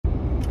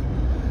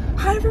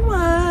Hi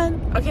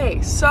everyone!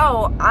 Okay,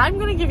 so I'm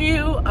gonna give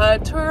you a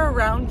tour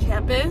around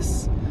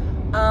campus.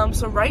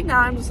 So right now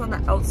I'm just on the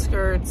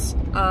outskirts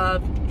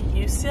of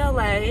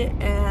UCLA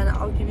and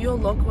I'll give you a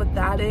look what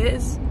that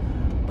is.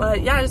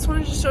 But yeah, I just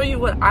wanted to show you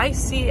what I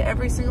see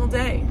every single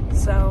day.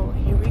 So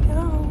here we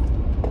go.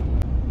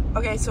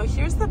 Okay, so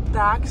here's the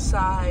back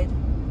side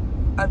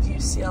of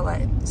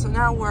UCLA. So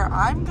now where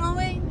I'm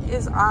going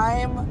is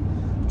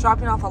I'm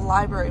dropping off a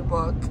library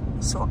book.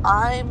 So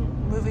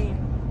I'm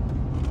moving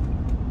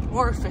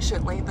more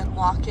efficiently than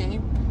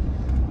walking.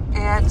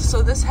 And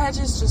so this hedge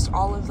is just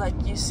all of like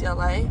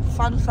UCLA.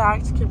 Fun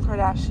fact, Kim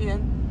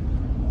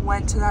Kardashian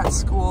went to that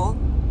school.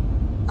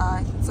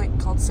 I think it's like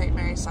called St.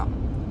 Mary's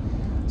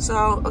something.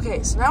 So,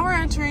 okay, so now we're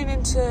entering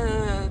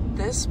into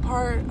this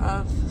part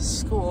of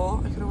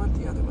school. I could have went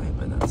the other way,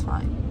 but that's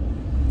fine.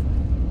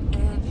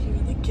 And here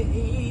are the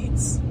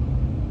gates.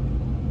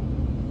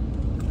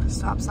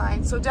 Stop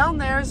sign. So down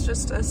there is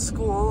just a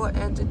school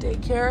and a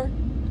daycare.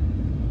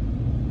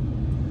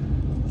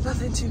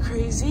 Nothing too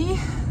crazy.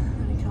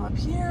 Let me come up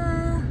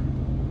here.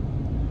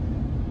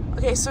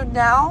 Okay, so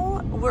now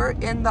we're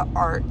in the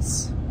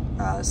arts.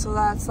 So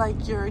that's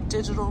like your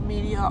digital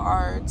media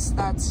arts.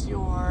 That's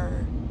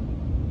your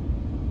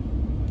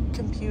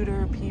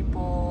computer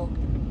people,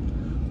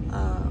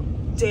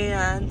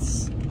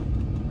 dance,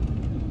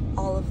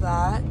 all of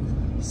that.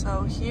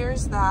 So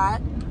here's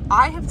that.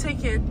 I have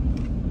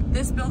taken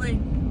this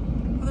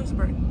building. Oh, there's a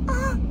bird.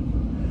 Ah!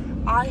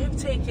 I have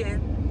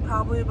taken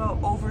probably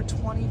about over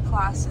 20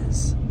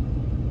 classes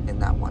in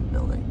that one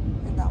building.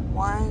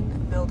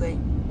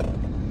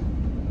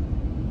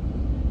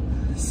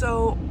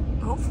 So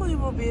hopefully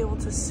we'll be able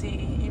to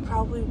see, you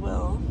probably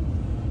will,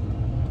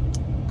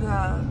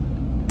 the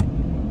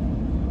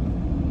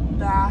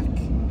back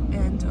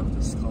end of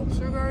the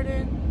sculpture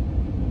garden.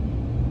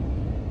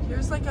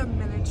 Here's like a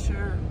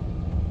miniature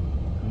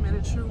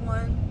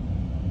one.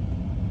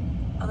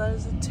 Oh, that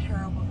is a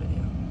terrible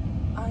video.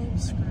 I am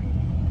screaming.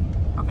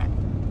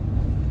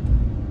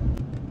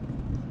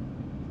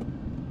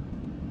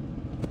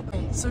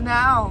 Okay, so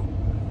now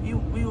we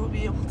will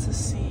be able to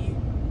see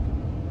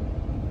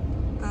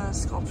the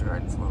sculpture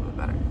gardens a little bit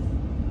better.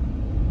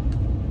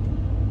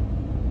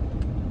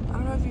 I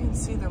don't know if you can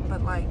see them,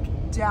 but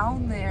like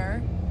down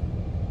there,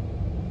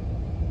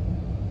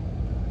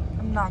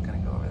 I'm not gonna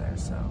go over there,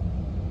 so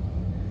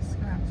just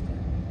gonna have to do it.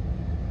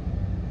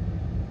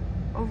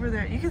 Over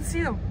there, you can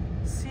see them.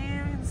 You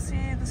can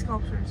see the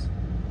sculptures.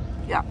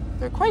 Yeah,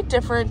 they're quite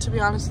different, to be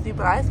honest with you,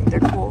 but I think they're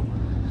cool.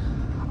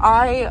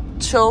 I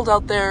chilled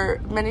out there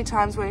many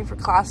times waiting for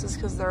classes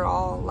because they're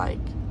all like,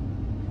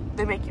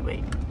 they make you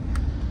wait.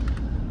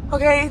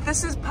 Okay,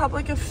 this is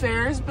public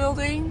affairs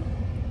building.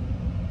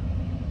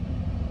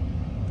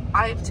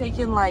 I've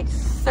taken like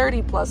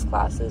 30 plus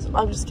classes.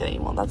 I'm just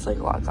kidding. Well, that's like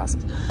a lot of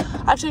classes.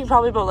 I've taken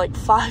probably about like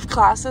 5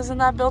 classes in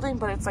that building,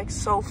 but it's like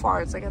so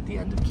far. It's like at the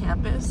end of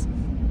campus.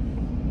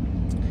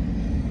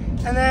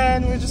 And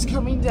then we're just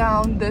coming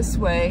down this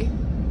way.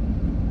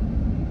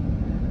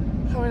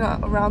 Coming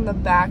around the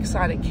back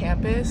side of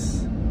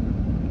campus.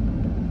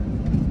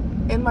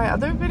 In my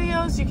other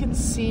videos, you can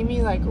see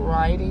me like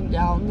riding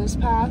down this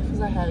path because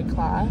I had a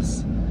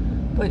class.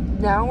 But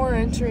now we're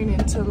entering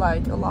into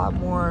like a lot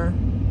more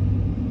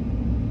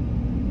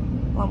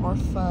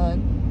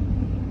fun.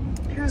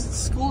 Here's the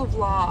School of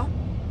Law.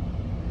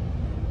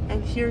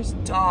 And here's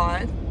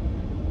Dodd.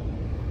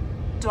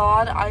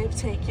 Dodd I've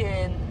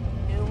taken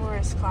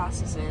numerous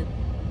classes in.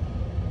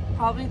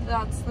 Probably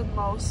that's the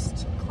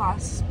most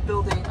class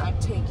building I've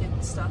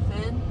taken stuff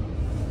in.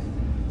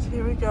 So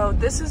here we go.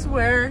 This is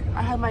where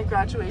I had my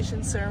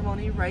graduation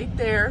ceremony right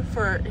there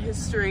for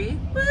history.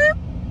 Whoop.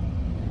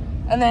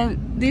 And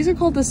then these are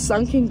called the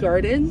Sunken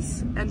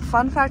Gardens. And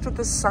fun fact with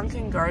the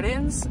Sunken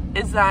Gardens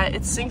is that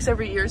it sinks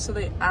every year, so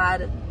they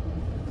add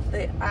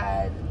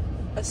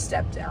a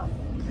step down.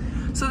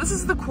 So this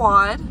is the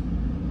quad.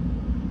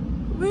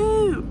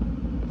 Woo!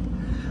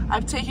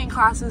 I've taken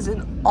classes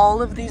in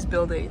all of these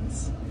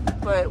buildings,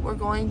 but we're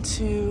going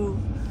to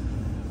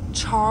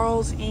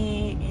Charles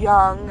E.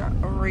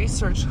 Young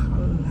Research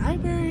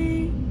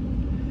Library.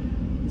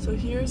 So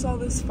here's all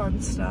this fun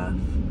stuff.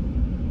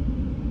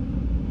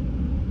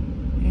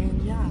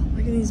 And yeah,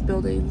 look at these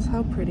buildings,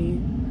 how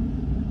pretty.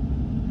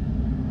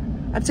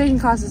 I've taken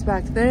classes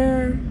back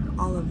there,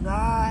 all of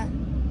that.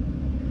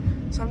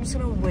 So I'm just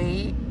gonna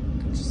wait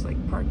and just like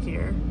park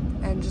here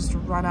and just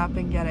run up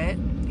and get it.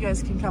 You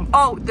guys can come.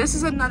 Oh, this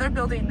is another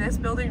building, this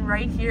building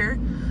right here.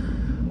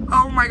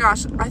 Oh my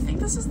gosh, I think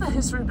this is the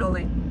history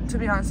building, to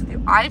be honest with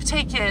you. I have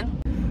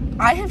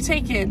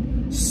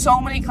taken so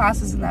many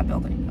classes in that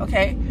building,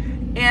 okay?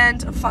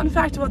 And a fun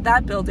fact about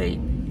that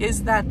building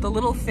is that the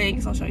little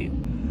things, I'll show you.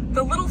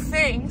 The little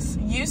things,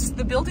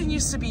 the building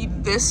used to be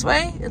this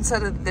way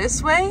instead of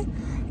this way,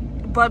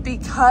 but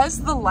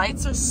because the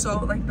lights are so,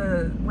 like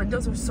the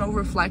windows are so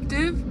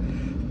reflective,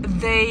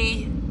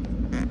 here,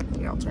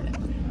 I'll turn it.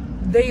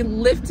 They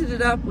lifted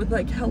it up with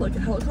like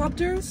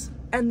helicopters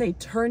and they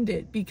turned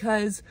it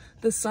because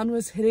the sun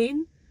was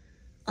hitting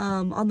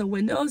on the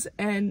windows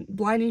and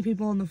blinding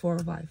people on the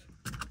 405.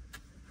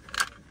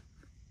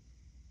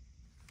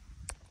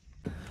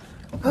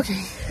 Okay,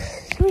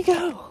 here we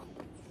go.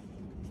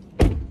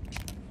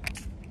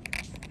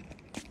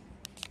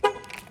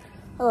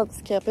 I love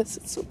this campus,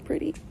 it's so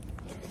pretty.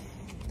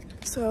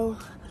 So,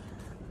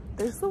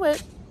 there's the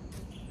WIT.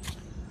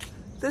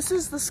 This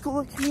is the School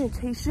of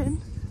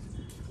Communication,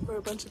 where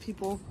a bunch of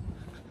people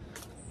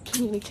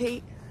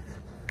communicate.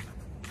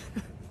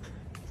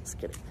 Just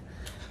kidding.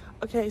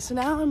 Okay, so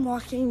now I'm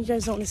walking. You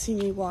guys don't want to see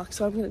me walk,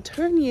 so I'm gonna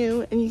turn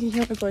you and you can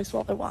hear my voice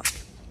while I walk.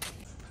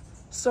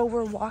 So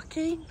we're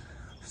walking,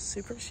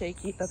 super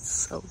shaky, that's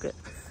so good.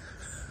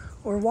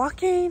 We're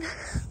walking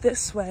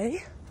this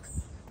way,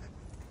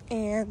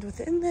 and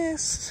within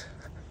this,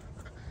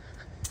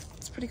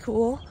 it's pretty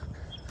cool.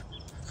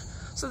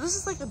 So this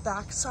is like the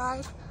back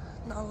side.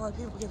 Not a lot of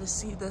people get to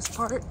see this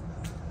part,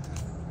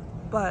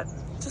 but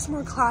just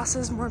more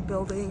classes, more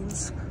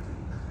buildings.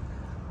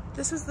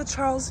 This is the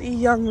Charles E.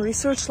 Young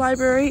Research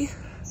Library.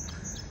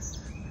 It's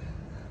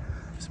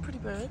pretty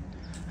good.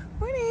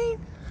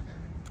 Morning.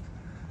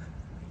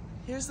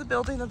 Here's the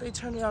building that they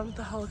turned around with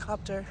the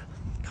helicopter.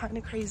 Kind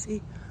of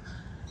crazy.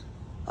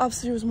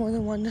 Obviously, there was more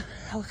than one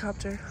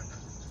helicopter.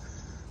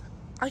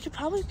 I could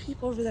probably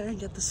peep over there and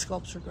get the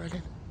sculpture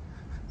garden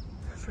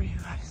for you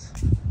guys.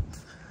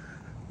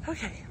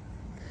 Okay,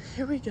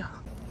 here we go.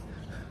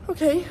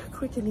 Okay,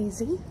 quick and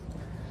easy.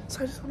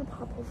 So I just want to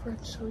pop over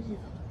and show you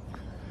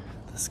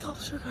the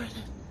sculpture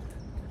garden.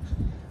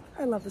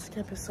 I love this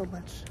campus so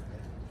much.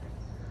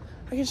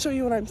 I can show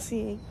you what I'm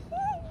seeing.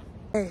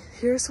 Okay,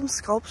 here's some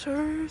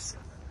sculptures.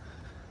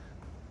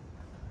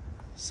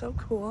 So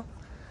cool.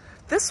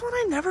 This one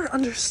I never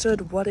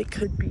understood what it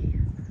could be.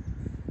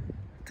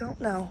 Don't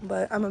know,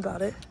 but I'm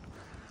about it.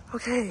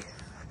 Okay,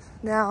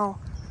 now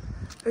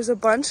there's a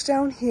bunch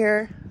down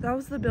here. That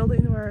was the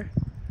building where,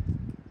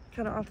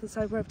 kind of off the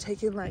side where I've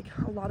taken like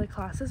a lot of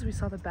classes. We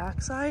saw the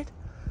back side.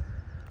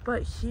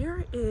 But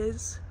here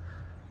is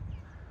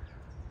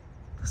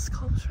the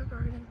sculpture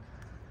garden.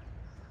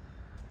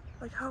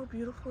 Like, how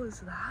beautiful is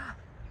that?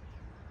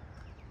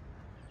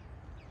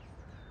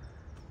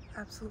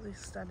 Absolutely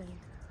stunning.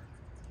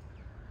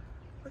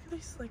 Look at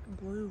these, like,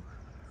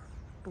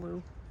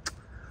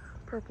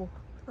 purple.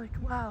 Like,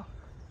 wow.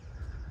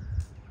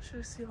 I should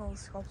have seen all the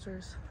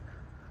sculptures.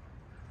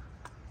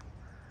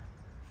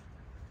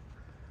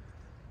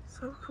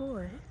 So cool,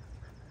 eh?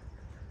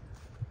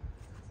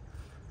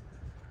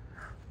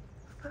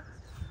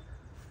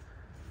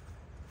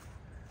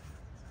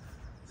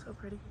 So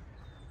pretty.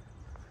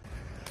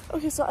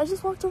 Okay, so I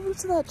just walked over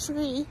to that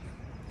tree.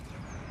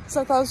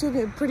 So I thought it was gonna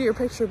be a prettier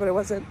picture, but it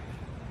wasn't.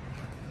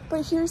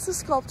 But here's the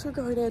sculpture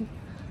garden.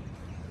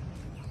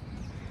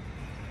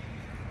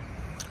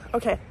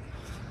 Okay,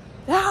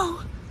 now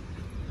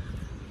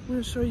I'm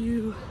gonna show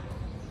you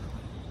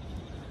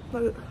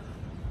the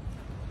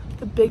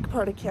big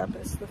part of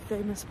campus, the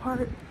famous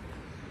part.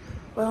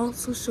 But I'll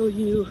also show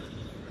you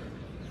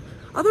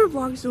other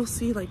vlogs you'll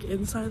see like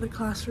inside the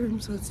classroom,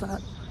 so it's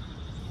not,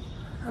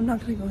 I'm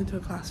not gonna go into a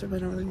classroom, I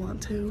don't really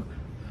want to.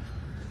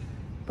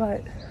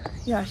 But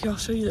yeah, here, I'll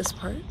show you this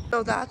part.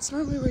 So that's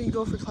normally where you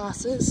go for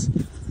classes.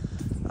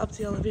 Up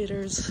the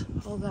elevators,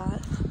 all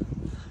that.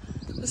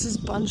 This is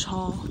Bunch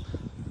Hall.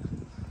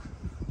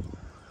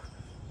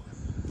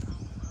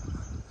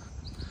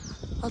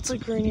 Lots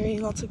of greenery,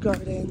 lots of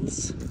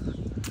gardens.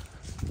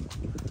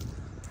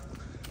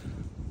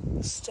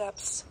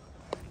 Steps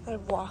that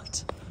I've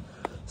walked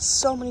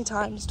so many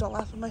times. Don't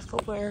laugh at my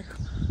footwear,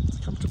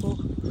 it's comfortable.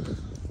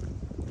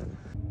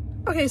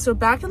 Okay, so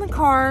back in the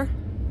car.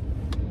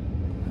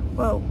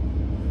 Whoa.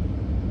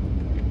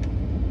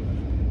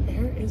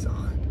 Air is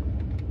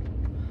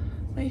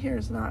on. My hair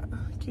is not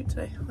cute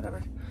today,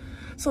 whatever.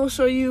 So I'll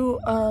show you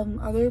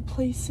other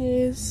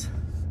places.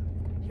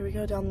 Here we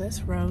go down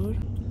this road.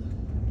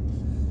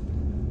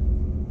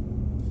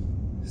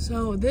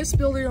 So this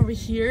building over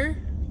here,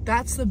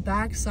 that's the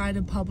back side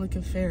of public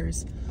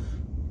affairs.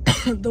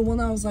 The one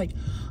I was like,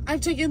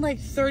 I've taken like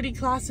 30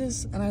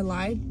 classes, and I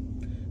lied.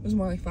 It was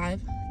more like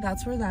 5.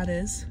 That's where that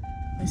is.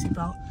 My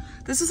seatbelt.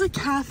 This is a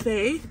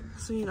cafe,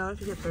 so you know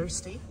if you get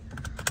thirsty.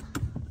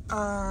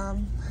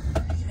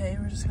 Okay,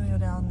 we're just gonna go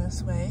down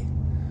this way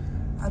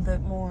a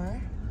bit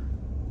more.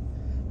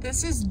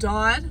 This is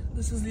Dodd.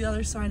 This is the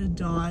other side of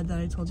Dodd that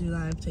I told you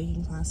that I've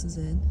taken classes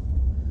in.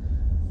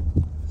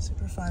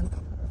 Super fun.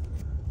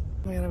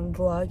 Oh my god, I'm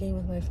vlogging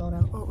with my phone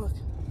out. Oh, look.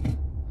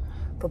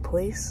 The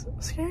place.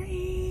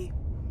 Scary.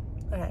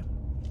 Okay.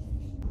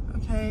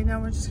 Okay,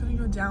 now we're just gonna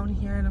go down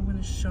here and I'm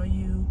gonna show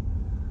you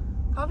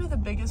probably the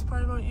biggest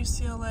part about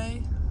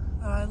UCLA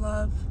that I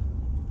love.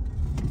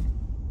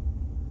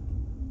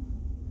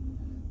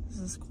 This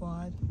is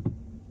quad.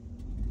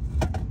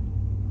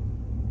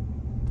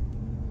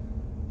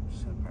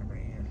 Just that part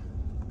right here.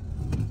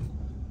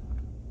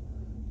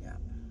 Yeah.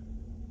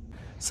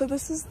 So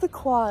this is the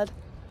quad.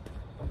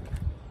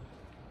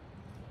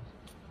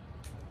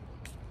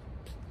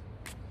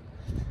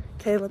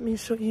 Okay, let me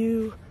show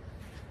you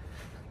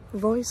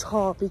Royce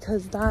Hall,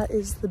 because that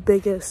is the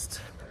biggest.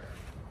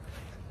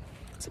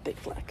 It's a big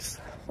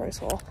flex. Royce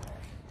Hall.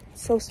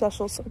 So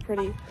special, so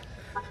pretty.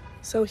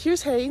 So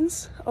here's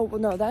Haynes. Oh, well,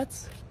 no,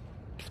 that's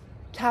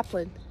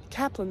Kaplan.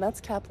 Kaplan, that's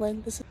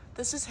Kaplan.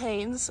 This is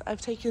Haynes. I've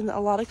taken a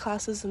lot of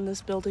classes in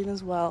this building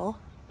as well.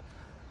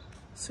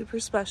 Super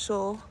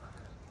special.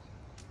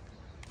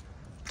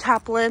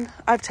 Kaplan,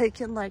 I've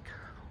taken like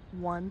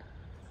one.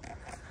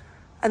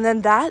 And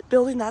then that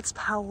building, that's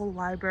Powell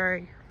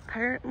Library.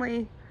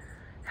 Apparently,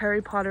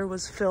 Harry Potter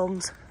was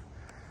filmed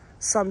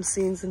some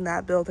scenes in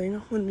that building.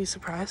 Wouldn't be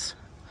surprised.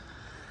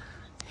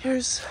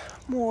 Here's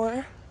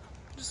more.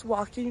 Just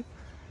walking,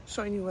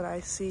 showing you what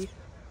I see.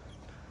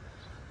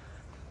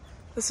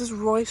 This is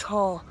Royce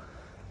Hall.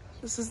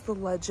 This is the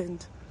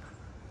legend.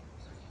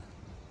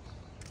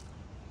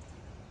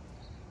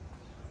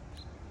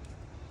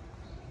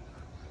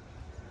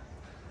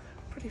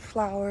 Pretty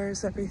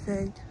flowers,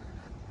 everything.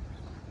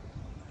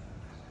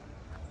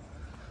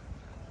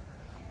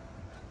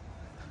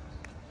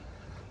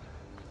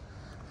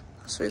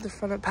 I'll show you the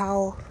front of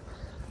Powell.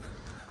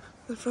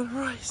 The front of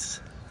Royce.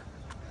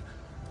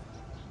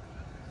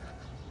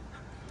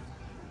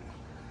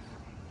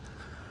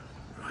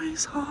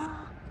 Royce Hall.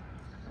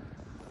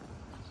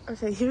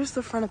 Okay, here's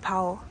the front of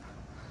Powell.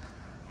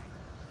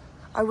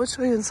 I would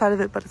show you inside of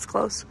it, but it's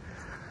closed.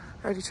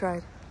 I already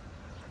tried.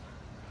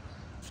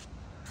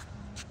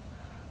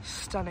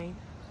 Stunning.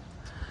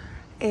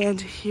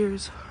 And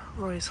here's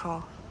Royce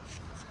Hall.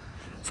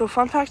 So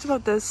fun fact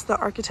about this, the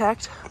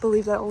architect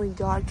believed that only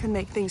God can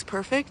make things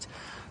perfect.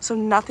 So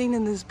nothing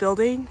in this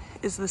building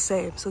is the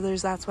same. So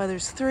that's why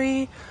there's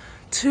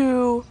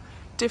 2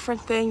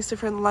 different things,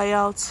 different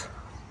layouts.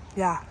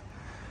 Yeah.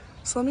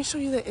 So let me show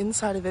you the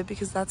inside of it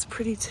because that's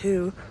pretty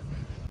too.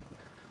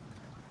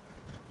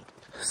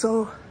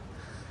 So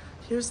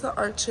here's the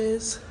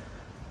arches.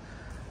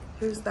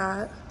 Here's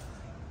that.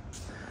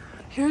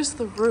 Here's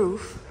the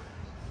roof,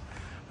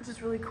 which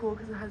is really cool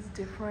because it has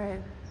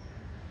different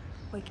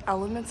like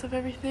elements of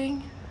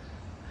everything.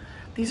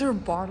 These are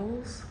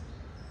bottles.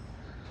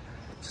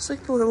 Just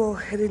like the little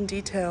hidden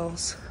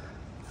details.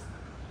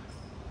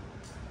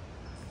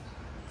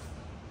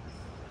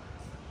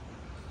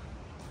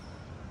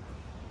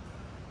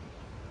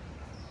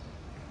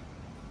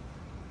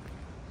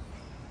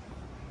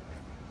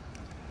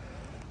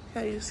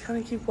 Yeah, you just kind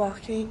of keep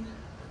walking.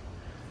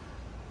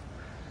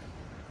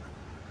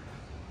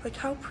 Like,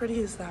 how pretty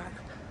is that?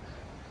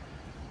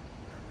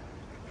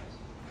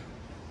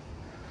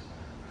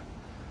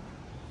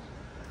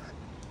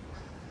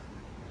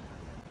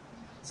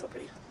 So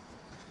pretty.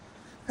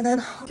 And then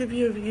I'll give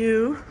you a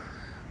view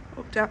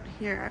down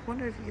here. I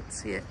wonder if you can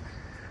see it,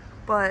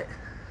 but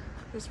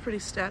there's pretty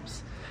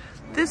steps.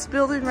 This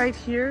building right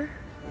here,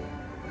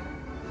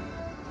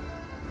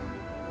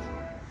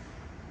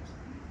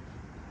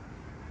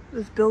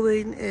 this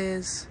building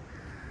is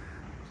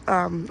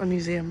a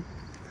museum.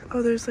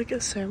 Oh, there's like a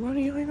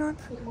ceremony going on.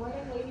 Good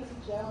morning, ladies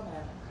and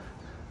gentlemen.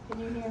 Can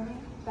you hear me?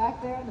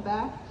 Back there in the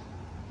back?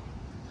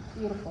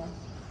 Beautiful.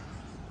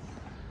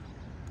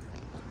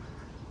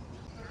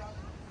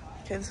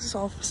 Okay, this is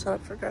all set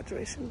up for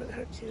graduation, but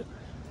how cute.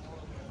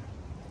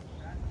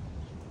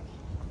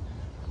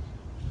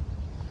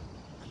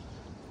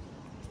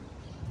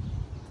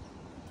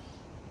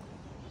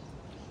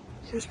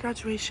 Here's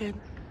graduation.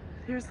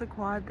 Here's the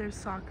quad, there's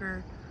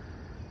soccer.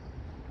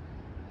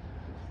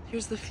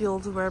 Here's the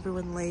fields where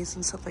everyone lays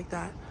and stuff like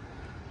that.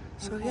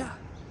 So yeah.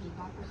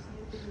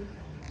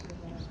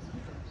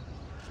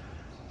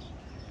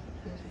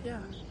 Yeah,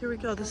 here we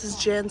go. This is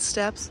Jan's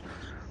steps.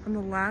 On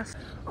the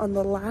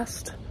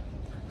last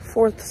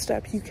 4th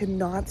step, you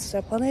cannot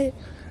step on it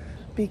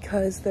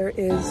because there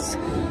is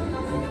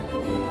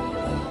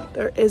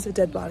a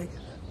dead body.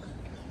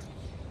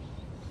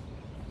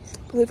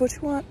 Believe what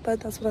you want, but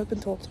that's what I've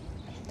been told.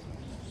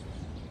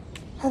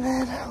 And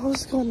then we'll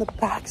just go on the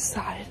back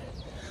side.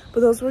 But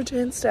those were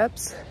Jan's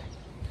steps.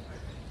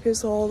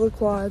 Here's all the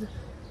quad.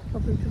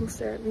 Hopefully people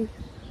stare at me.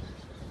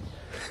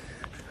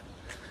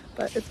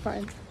 But it's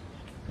fine.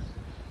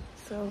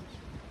 So,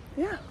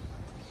 yeah.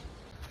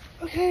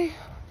 Okay.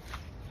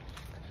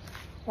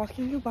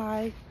 Walking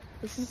goodbye.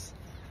 This is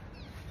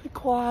the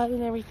quad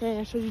and everything.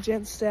 I showed you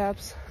Jan's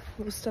steps.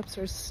 Those steps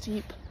are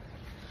steep.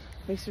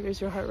 Makes you raise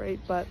your heart rate.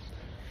 But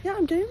yeah,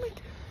 I'm getting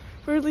like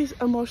weirdly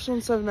emotional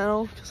and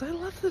sentimental because I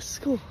love this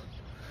school.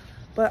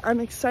 But I'm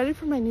excited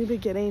for my new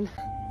beginning.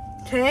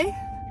 Okay,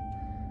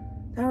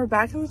 now we're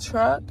back in the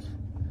truck.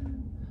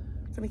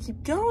 Gonna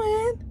keep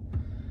going.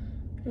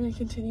 I'm gonna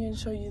continue and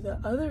show you the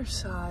other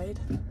side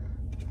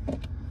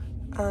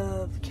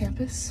of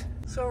campus.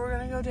 So we're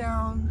gonna go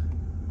down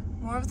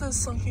more of the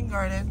sunken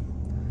garden.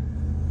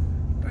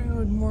 We're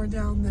gonna go more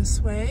down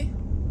this way.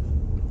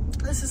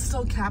 This is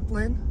still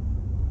Kaplan.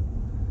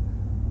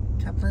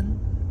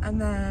 And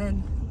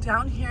then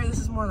down here, this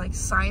is more like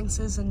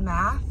sciences and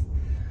math.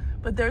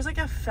 But there's like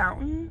a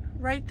fountain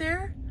right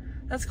there.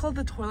 That's called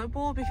the toilet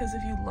bowl because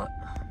if you look,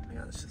 oh my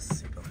god, it's just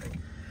super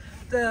big.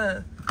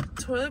 The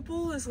toilet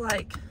bowl is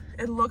like,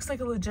 it looks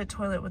like a legit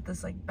toilet with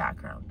this like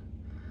background.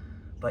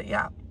 But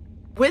yeah,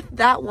 with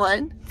that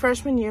one,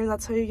 freshman year,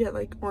 that's how you get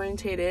like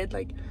orientated.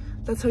 Like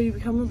that's how you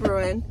become a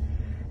Bruin.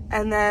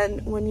 And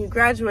then when you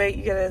graduate,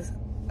 you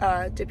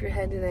gotta dip your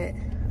hand in it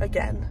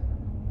again.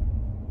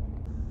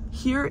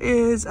 Here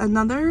is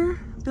another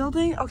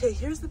building. Okay,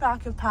 here's the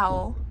back of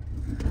Powell.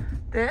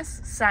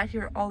 This sat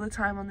here all the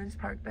time on these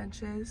park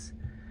benches.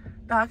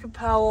 Back of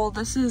Powell,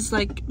 this is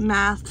like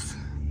math,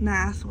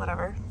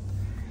 whatever.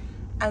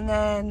 And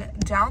then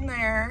down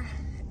there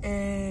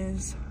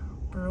is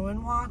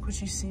Bruin Walk,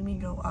 which you see me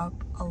go up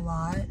a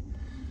lot.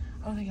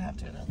 I don't think I have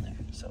to go down there,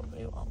 so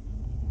we won't.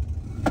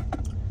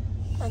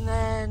 And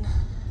then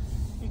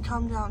you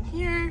come down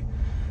here.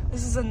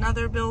 This is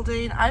another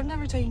building. I've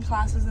never taken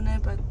classes in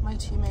it, but my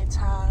teammates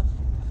have.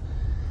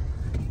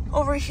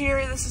 Over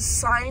here, this is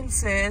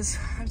sciences.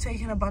 I've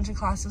taken a bunch of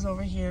classes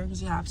over here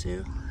because you have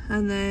to.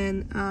 And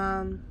then,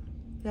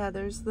 yeah,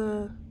 there's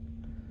the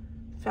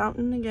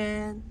fountain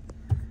again.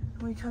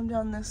 And we come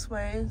down this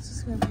way. It's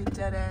just gonna be a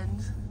dead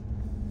end.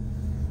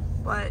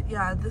 But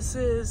yeah, this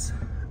is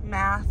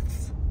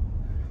math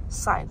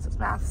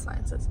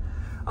sciences.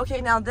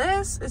 Okay, now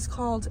this is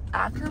called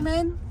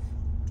Ackerman,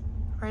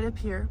 right up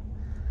here.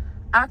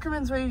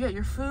 Ackerman's where you get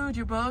your food,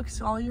 your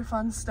books, all your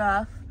fun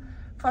stuff.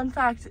 Fun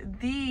fact,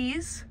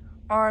 these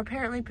are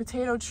apparently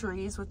potato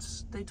trees,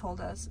 which they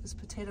told us is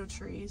potato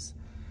trees.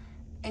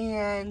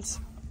 And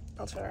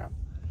I'll turn around.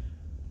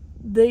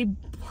 They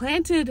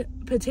planted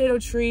potato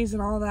trees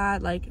and all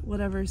that, like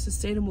whatever,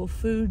 sustainable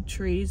food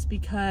trees,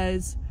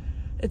 because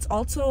it's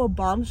also a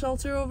bomb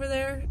shelter over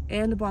there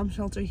and a bomb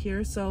shelter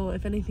here. So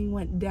if anything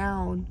went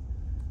down,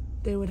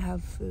 they would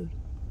have food.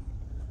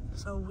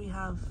 So we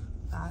have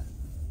that.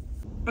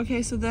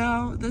 Okay, so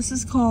now this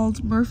is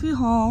called Murphy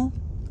Hall.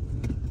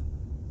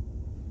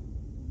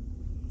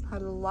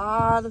 Had a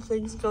lot of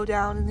things go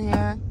down in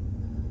here.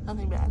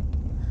 Nothing bad.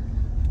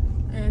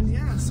 And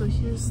yeah, so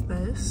here's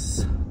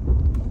this.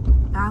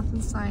 Math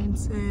and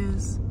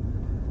sciences.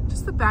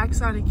 Just the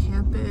backside of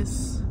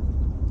campus.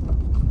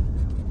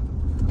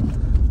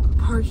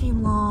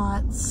 Parking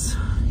lots.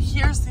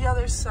 Here's the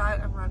other side.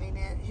 I'm running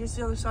it. Here's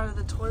the other side of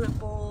the toilet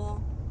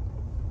bowl.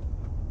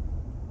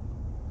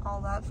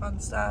 All that fun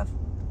stuff.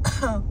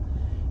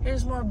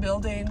 Here's more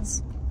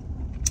buildings.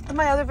 In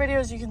my other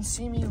videos, you can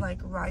see me like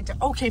ride down.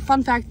 Okay,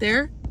 fun fact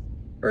there,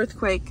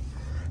 earthquake.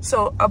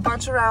 So a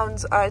bunch of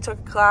rounds, I took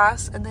a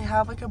class and they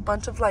have like a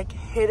bunch of like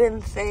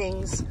hidden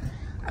things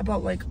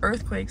about like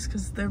earthquakes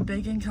because they're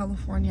big in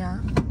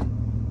California.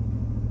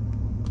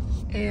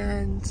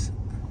 And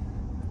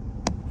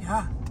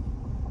yeah.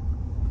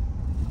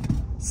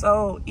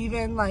 So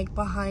even like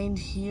behind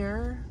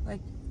here,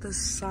 like the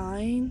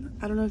sign,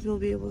 I don't know if you'll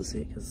be able to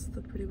see it because of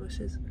the pretty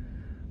bushes.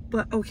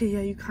 But okay,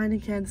 yeah, you kind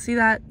of can. See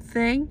that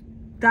thing?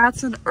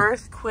 That's an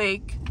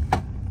earthquake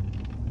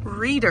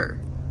reader.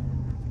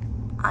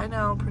 I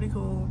know, pretty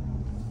cool.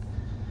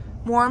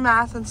 More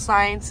math and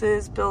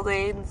sciences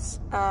buildings,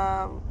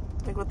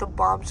 like with the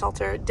bomb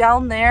shelter.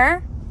 Down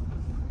there,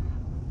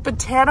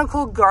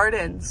 botanical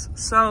gardens.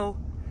 So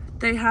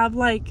they have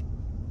like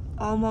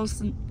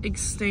almost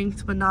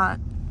extinct, but not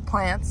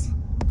plants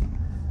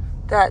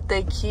that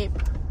they keep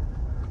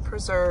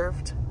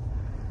preserved.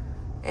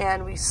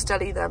 And we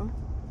study them.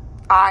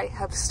 I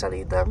have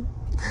studied them.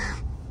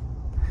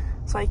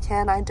 So I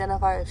can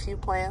identify a few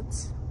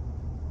plants.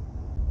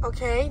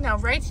 Okay, now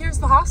right here's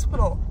the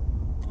hospital.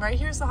 Right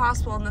here's the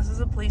hospital, and this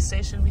is a police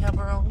station. We have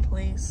our own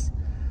police.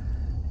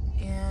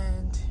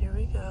 And here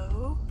we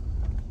go.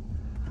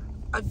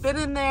 I've been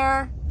in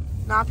there,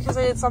 not because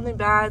I did something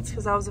bad, it's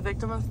because I was a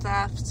victim of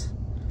theft.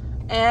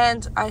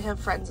 And I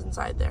have friends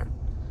inside there.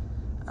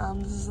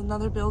 This is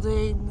another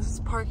building. This is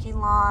a parking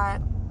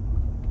lot.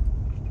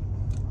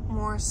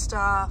 More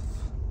stuff.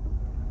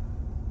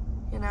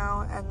 You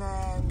know, and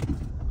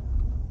then,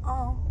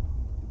 oh,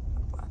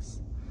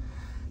 bless.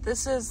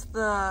 This is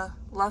the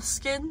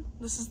Luskin.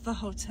 This is the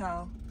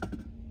hotel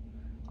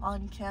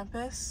on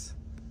campus.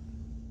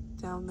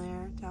 Down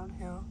there,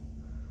 downhill.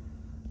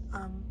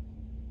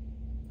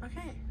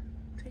 Okay,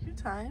 take your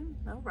time,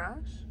 no rush.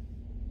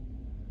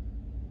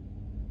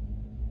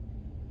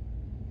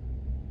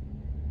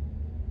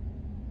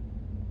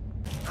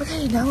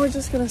 Okay, now we're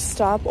just gonna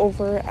stop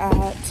over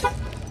at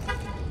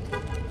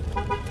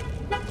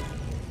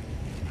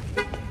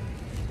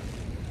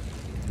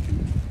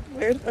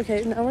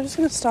Okay, now we're just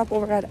gonna stop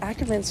over at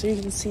Ackerman so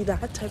you can see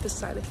that type of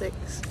side of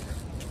things.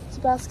 So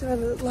basket,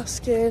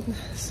 Luskin,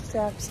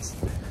 steps.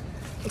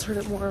 I'll turn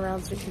it more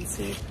around so you can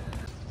see.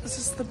 This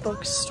is the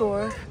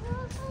bookstore.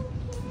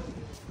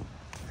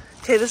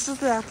 Okay, this is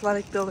the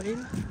athletic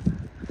building,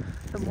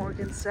 the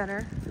Morgan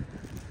Center.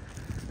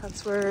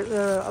 That's where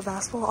the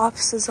basketball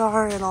offices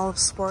are and all of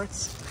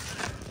sports.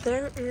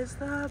 There is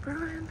the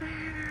Bruin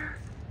Bear.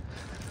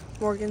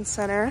 Morgan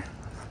Center.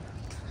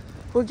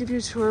 We'll give you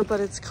a tour, but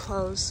it's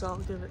closed, so I'll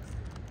give it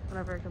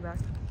whenever I come back.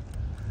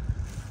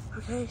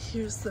 Okay,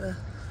 here's the,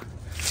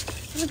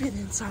 gonna be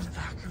the inside of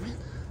Ackerman.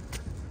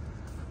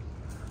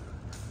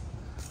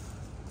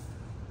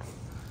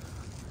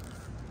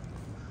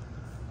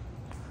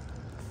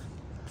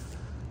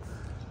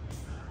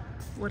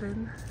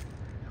 Wooden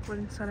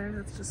center,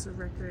 that's just a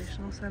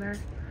recreational center.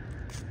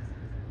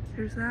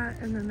 Here's that,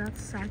 and then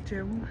that's Sac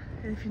Gym.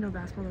 And if you know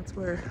basketball, that's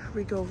where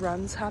we go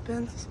runs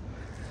happens.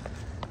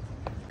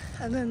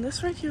 And then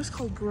this right here is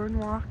called Bruin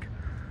Walk.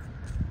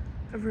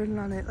 I've ridden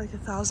on it like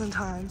 1,000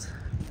 times,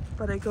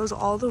 but it goes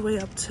all the way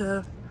up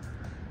to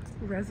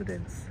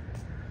Residence.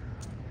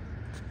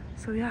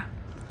 So yeah.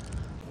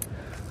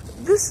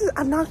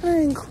 I'm not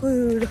gonna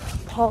include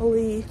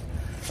Polly.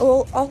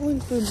 Well, I'll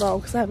include Mo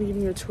because I haven't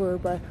given you a tour,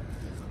 but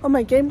on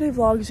my game day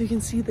vlogs, you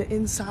can see the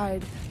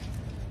inside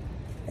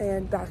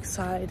and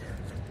backside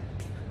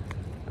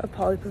of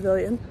Polly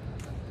Pavilion.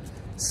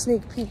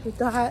 Sneak peek with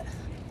that.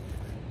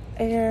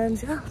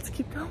 And yeah, let's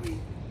keep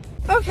going.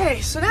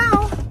 Okay, so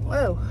now,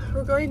 whoa,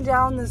 we're going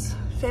down this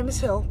famous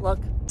hill. Look,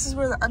 this is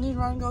where the Onion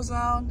Run goes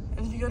down.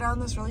 And if you go down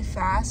this really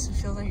fast, it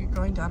feels like you're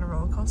going down a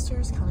roller coaster.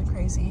 It's kind of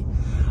crazy.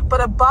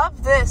 But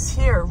above this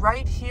here,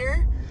 right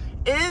here,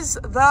 is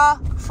the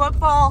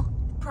football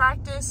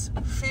practice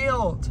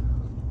field.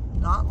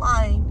 Not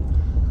lying,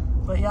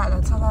 but yeah,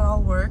 that's how that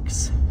all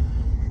works.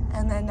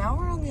 And then now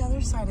we're on the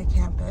other side of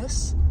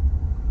campus.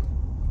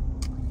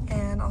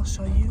 And I'll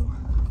show you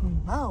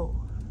Mo.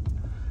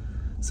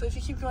 So if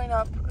you keep going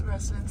up,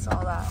 Residence,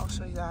 all that, I'll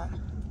show you that.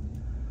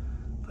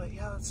 But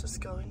yeah, let's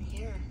just go in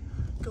here.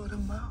 Go to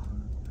Mo.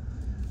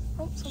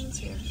 Oh, someone's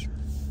here.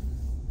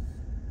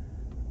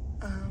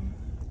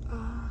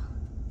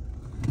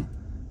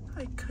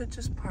 I could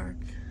just park,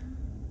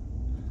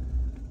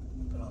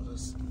 but I'll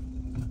just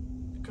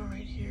go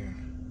right here.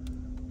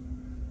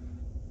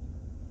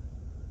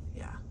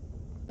 Yeah.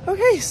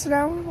 Okay, so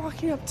now we're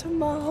walking up to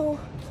Mo.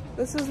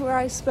 This is where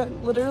I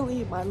spent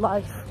literally my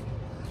life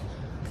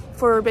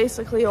for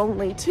basically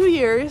only 2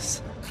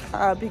 years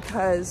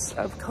because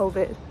of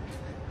COVID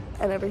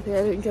and everything.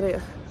 I didn't get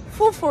a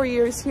full 4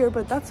 years here,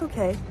 but that's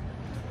okay.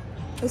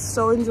 I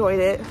still enjoyed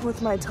it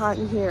with my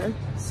time here.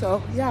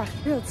 So yeah,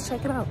 here, let's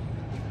check it out.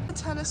 A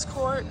tennis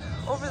court.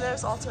 Over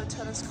there's also a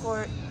tennis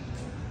court.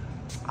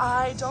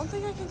 I don't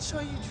think I can show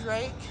you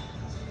Drake,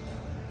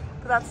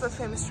 but that's the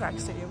famous track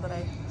stadium, but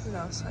who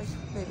knows, I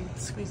maybe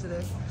squeeze it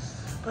in.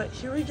 But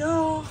here we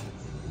go.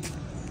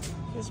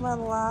 Here's my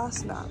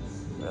last, not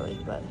really,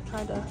 but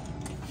kinda.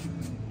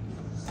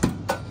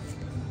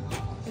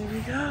 There we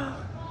go.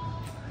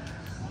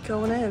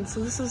 Going in. So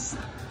this is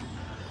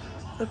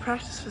the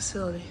practice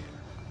facility.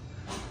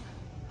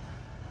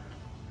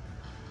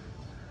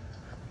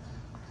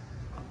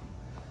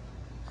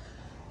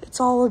 It's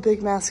all a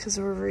big mess because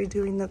we're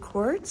redoing the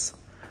courts,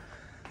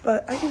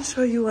 but I can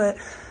show you what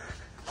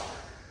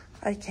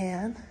I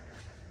can.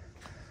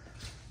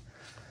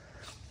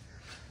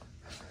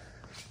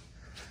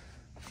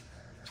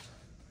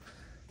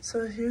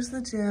 So here's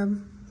the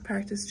gym,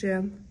 practice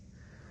gym.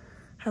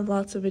 Have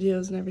lots of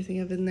videos and everything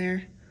of in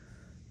there.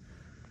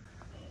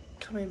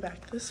 Coming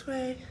back this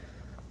way,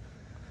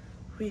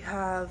 we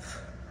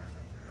have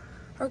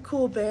our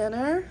cool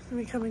banner. Let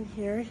me come in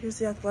here. Here's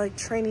the athletic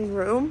training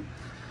room,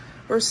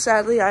 where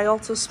sadly I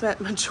also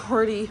spent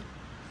majority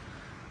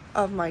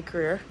of my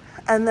career.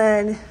 And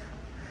then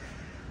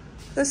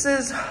this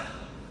is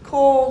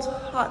cold,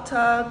 hot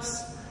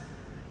tubs.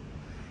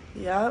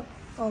 Yep,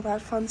 all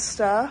that fun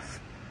stuff.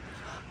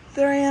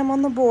 There I am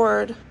on the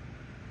board.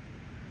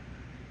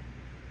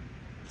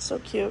 So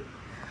cute.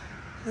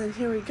 And then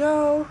here we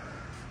go.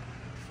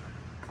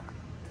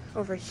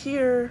 Over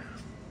here,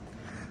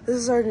 this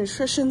is our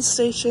nutrition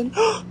station.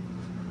 Oh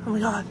my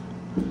God,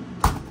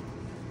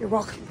 you're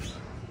welcome.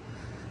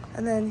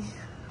 And then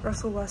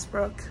Russell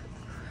Westbrook,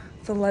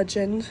 the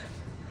legend.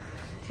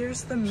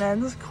 Here's the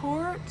men's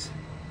court.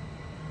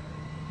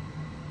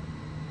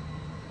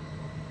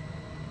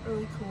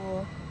 Really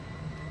cool.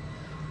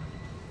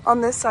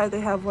 On this side,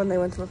 they have when they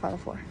went to the Final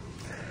Four.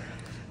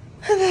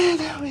 And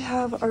then we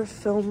have our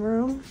film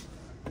room.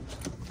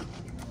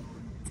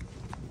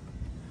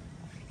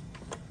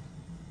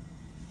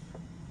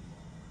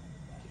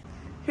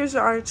 Here's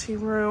our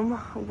team room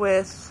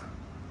with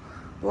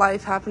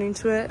life happening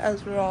to it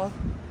as we're all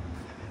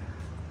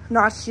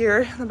not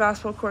here. The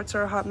basketball courts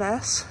are a hot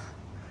mess.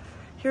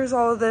 Here's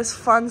all of this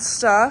fun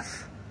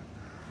stuff.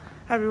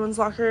 Everyone's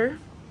locker.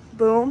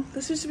 Boom.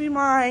 This used to be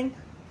mine.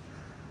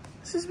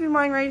 This used to be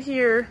mine right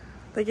here.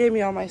 They gave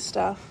me all my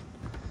stuff.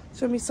 It's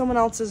gonna be someone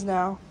else's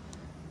now.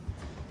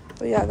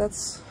 But yeah,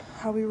 that's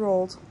how we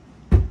rolled.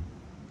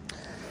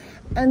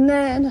 And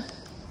then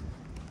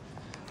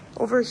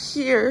over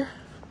here,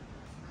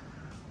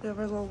 we have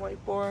our little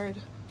whiteboard,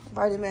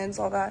 vitamins,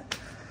 all that.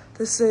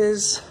 This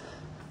is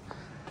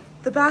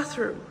the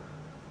bathroom.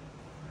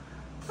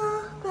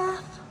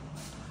 Bath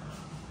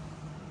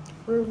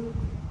room.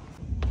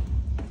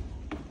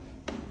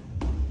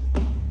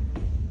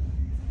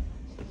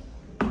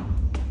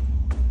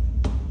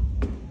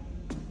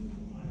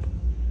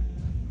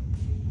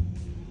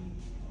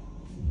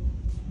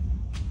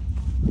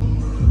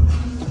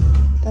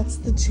 That's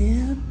the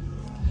gym.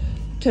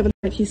 Kevin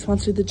Hart, he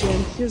sponsored the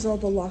gym. Here's all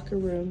the locker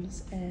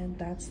rooms, and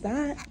that's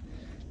that.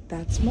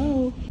 That's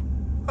Mo.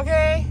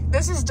 Okay,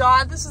 this is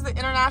Dodd. This is the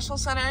International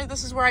Center.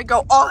 This is where I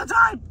go all the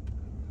time.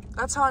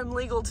 That's how I'm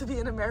legal to be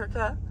in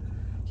America.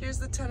 Here's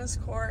the tennis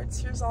courts.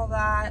 Here's all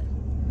that.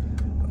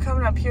 I'm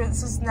coming up here.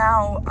 This is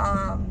now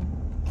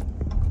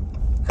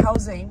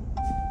housing.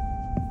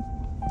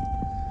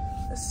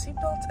 The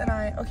seatbelt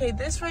and okay,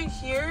 this right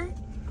here,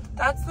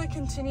 that's the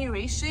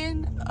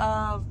continuation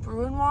of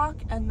Bruin Walk,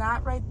 and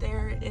that right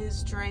there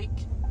is Drake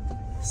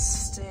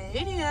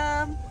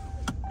Stadium.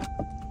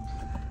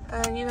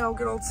 And you know,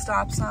 good old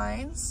stop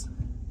signs.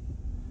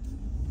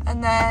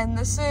 And then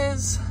this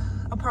is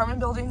apartment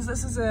buildings.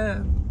 This is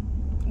a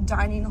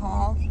dining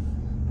hall,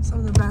 some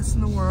of the best in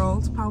the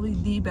world, probably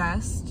the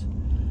best.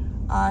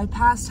 I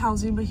passed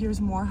housing, but here's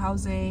more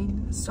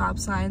housing, stop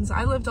signs.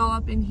 I lived all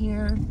up in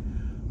here,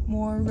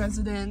 more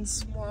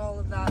residents, more all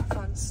of that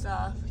fun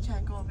stuff. I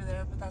can't go over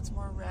there, but that's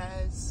more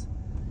res.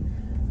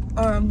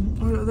 What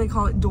do they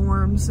call it?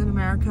 Dorms in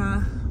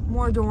America.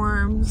 More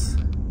dorms.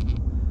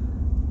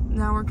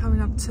 Now we're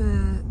coming up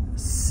to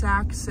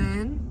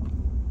Saxon.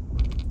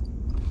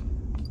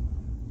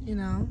 You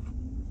know,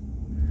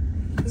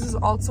 this is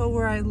also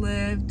where I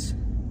lived,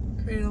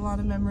 created a lot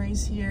of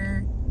memories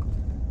here.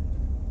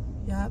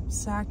 Yep,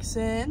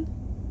 Saxon.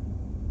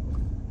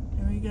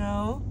 There we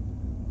go.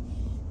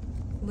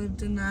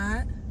 Lived in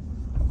that.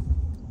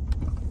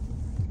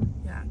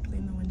 Yeah,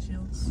 clean the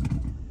windshields.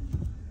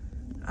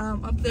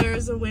 Up there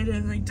is a way to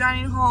like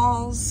dining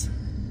halls.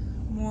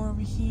 More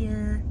over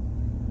here.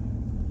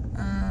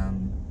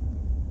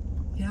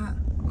 Yeah,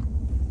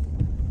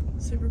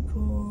 super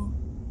cool.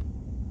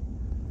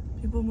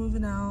 People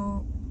moving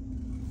out.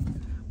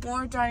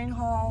 More dining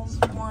halls,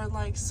 more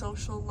like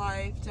social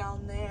life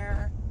down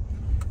there.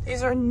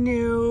 These are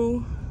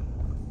new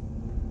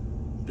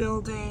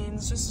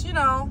buildings. Just, you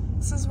know,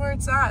 this is where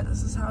it's at.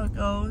 This is how it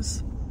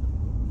goes.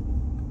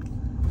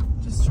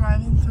 Just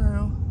driving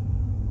through.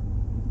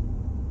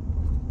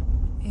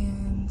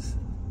 And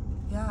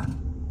yeah,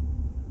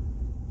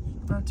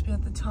 about to be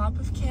at the top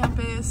of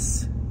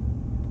campus.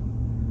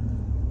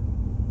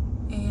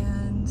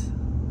 And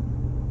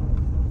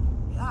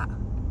yeah,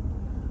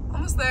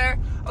 almost there.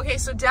 Okay,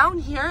 so down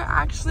here,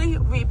 actually,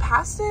 we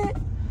passed it.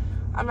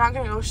 I'm not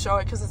gonna go show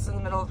it because it's in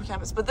the middle of the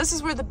campus, but this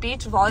is where the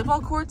beach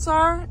volleyball courts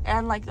are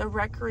and like the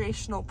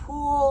recreational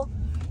pool.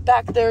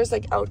 Back there's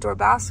like outdoor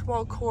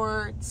basketball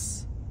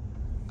courts.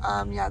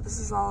 Yeah, this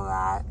is all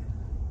that.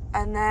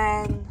 And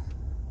then,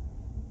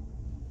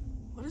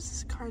 what is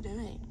this car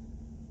doing?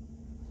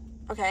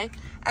 Okay,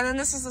 and then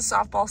this is the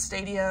softball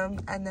stadium,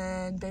 and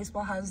then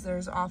baseball has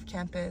theirs off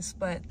campus,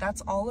 but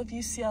that's all of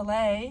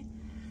UCLA.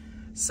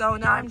 So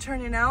now I'm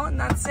turning out, and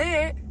that's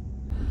it.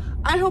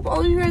 I hope all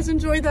of you guys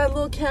enjoyed that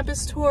little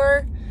campus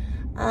tour.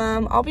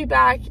 I'll be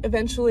back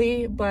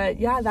eventually, but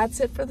yeah, that's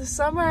it for the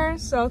summer.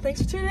 So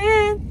thanks for tuning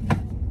in.